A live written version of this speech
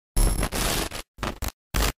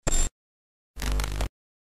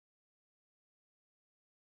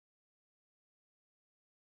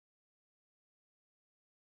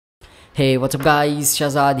Hey, what's up guys,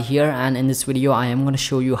 Shazad here, and in this video I am going to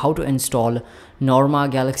show you how to install Norma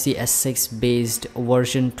Galaxy S6 based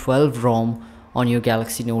version 12 ROM on your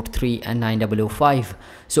Galaxy Note 3 and 9005.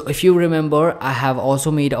 So if you remember, I have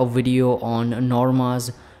also made a video on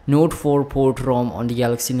Norma's Note 4 port ROM on the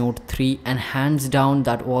Galaxy Note 3, and hands down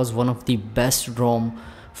that was one of the best ROM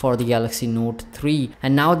for the Galaxy Note 3,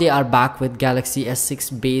 and now they are back with Galaxy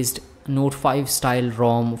S6 based Note 5 style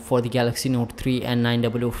ROM for the Galaxy Note 3 and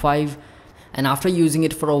 9005. And after using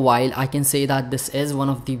it for a while, I can say that this is one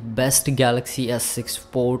of the best Galaxy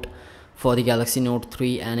S6 port for the Galaxy Note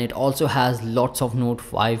 3, and it also has lots of Note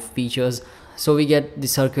 5 features. So we get the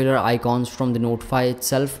circular icons from the Note 5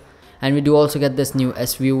 itself, and we do also get this new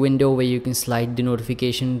S View window where you can slide the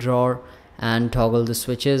notification drawer and toggle the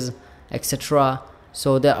switches, etc.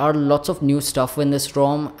 So there are lots of new stuff in this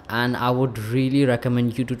ROM, and I would really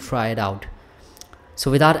recommend you to try it out. So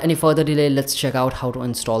without any further delay, let's check out how to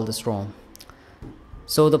install this ROM.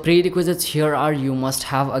 So the prerequisites here are: you must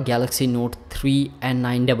have a Galaxy Note 3 and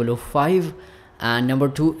 9005, and number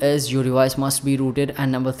 2 is your device must be rooted,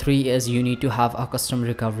 and number 3 is you need to have a custom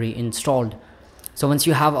recovery installed. So once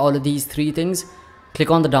you have all of these three things, click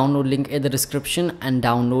on the download link in the description and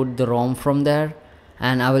download the ROM from there.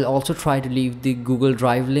 And I will also try to leave the Google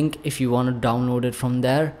Drive link if you want to download it from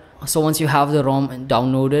there. So once you have the ROM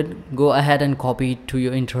downloaded, go ahead and copy it to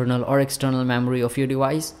your internal or external memory of your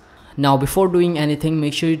device. Now before doing anything,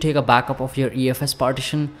 make sure you take a backup of your EFS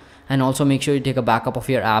partition, and also make sure you take a backup of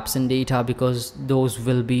your apps and data, because those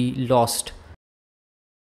will be lost.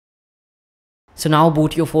 So now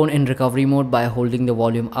boot your phone in recovery mode by holding the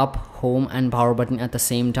volume up, home and power button at the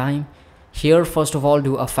same time. Here, first of all,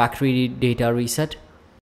 do a factory data reset.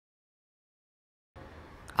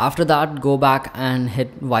 After that, go back and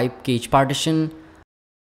hit wipe cache partition.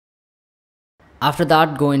 After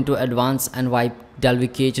that, go into advanced and wipe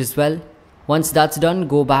Dalvik cache as well. Once that's done,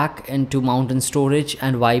 go back into mountain storage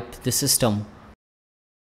and wipe the system.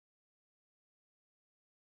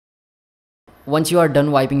 Once you are done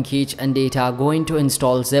wiping cache and data, go into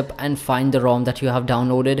install zip and find the ROM that you have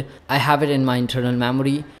downloaded. I have it in my internal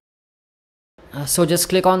memory. So just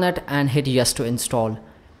click on that and hit yes to install.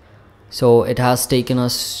 So it has taken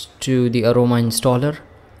us to the Aroma installer.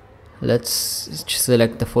 Let's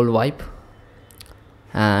select the full wipe,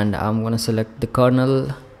 and I'm gonna select the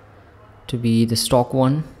kernel to be the stock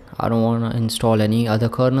one. I don't want to install any other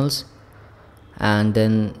kernels. And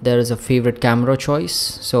then there is a favorite camera choice,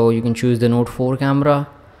 so you can choose the Note 4 camera,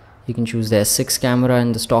 you can choose the S6 camera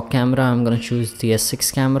and the stock camera. I'm gonna choose the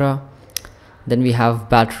S6 camera. Then we have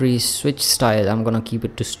battery switch style. I'm gonna keep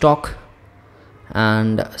it to stock,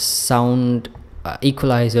 and sound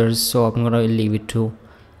equalizers, so I'm gonna leave it to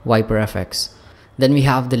Viper FX. Then we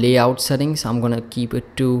have the layout settings. I'm gonna keep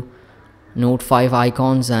it to Note 5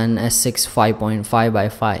 icons and S6 5.5 by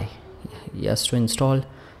 5. Yes to install.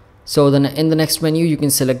 So then in the next menu, you can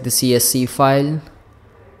select the CSC file.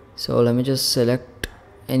 So let me just select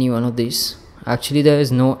any one of these. Actually, there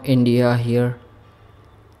is no India here.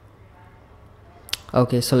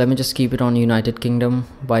 Okay, so let me just keep it on United Kingdom.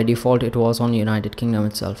 By default it was on United Kingdom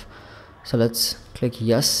itself. So let's click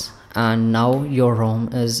yes, and now your ROM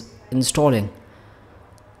is installing.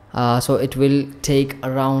 So it will take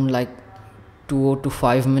around like 2 to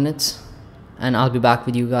 5 minutes, and I'll be back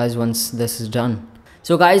with you guys once this is done.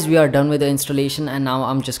 So guys, we are done with the installation, and now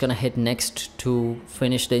I'm just gonna hit next to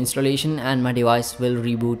finish the installation, and my device will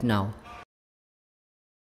reboot now.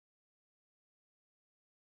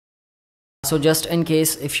 So just in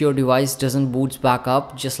case if your device doesn't boots back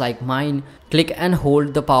up just like mine, click and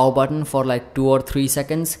hold the power button for like 2 or 3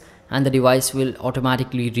 seconds, and the device will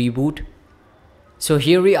automatically reboot. So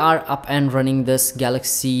here we are up and running this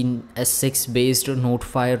Galaxy S6 based Note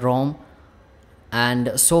 5 ROM,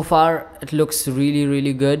 and so far it looks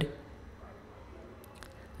really good.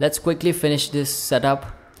 Let's quickly finish this setup.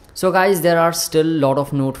 So guys, there are still a lot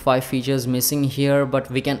of Note 5 features missing here,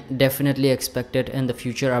 but we can definitely expect it in the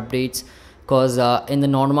future updates, because in the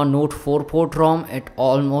Norma Note 4 port ROM, it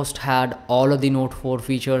almost had all of the Note 4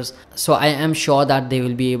 features. So I am sure that they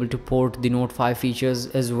will be able to port the Note 5 features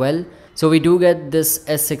as well. So we do get this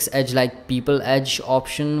S6 Edge like People Edge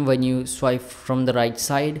option when you swipe from the right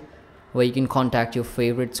side, where you can contact your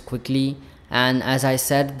favorites quickly. And as I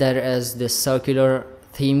said, there is this circular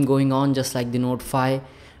theme going on just like the Note 5.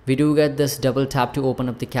 We do get this double tap to open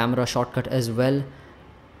up the camera shortcut as well.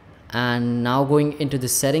 And now going into the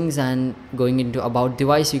settings and going into about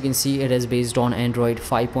device, you can see it is based on Android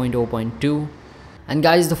 5.0.2. And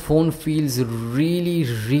guys, the phone feels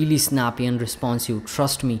really snappy and responsive.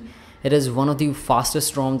 Trust me, it is one of the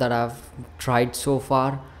fastest ROM that I've tried so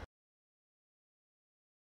far.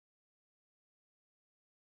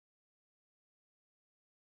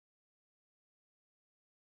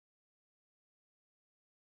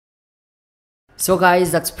 So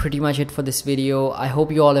guys, that's pretty much it for this video. I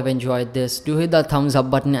hope you all have enjoyed this. Do hit the thumbs up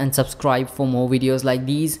button and subscribe for more videos like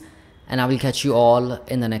these, and I will catch you all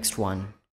in the next one.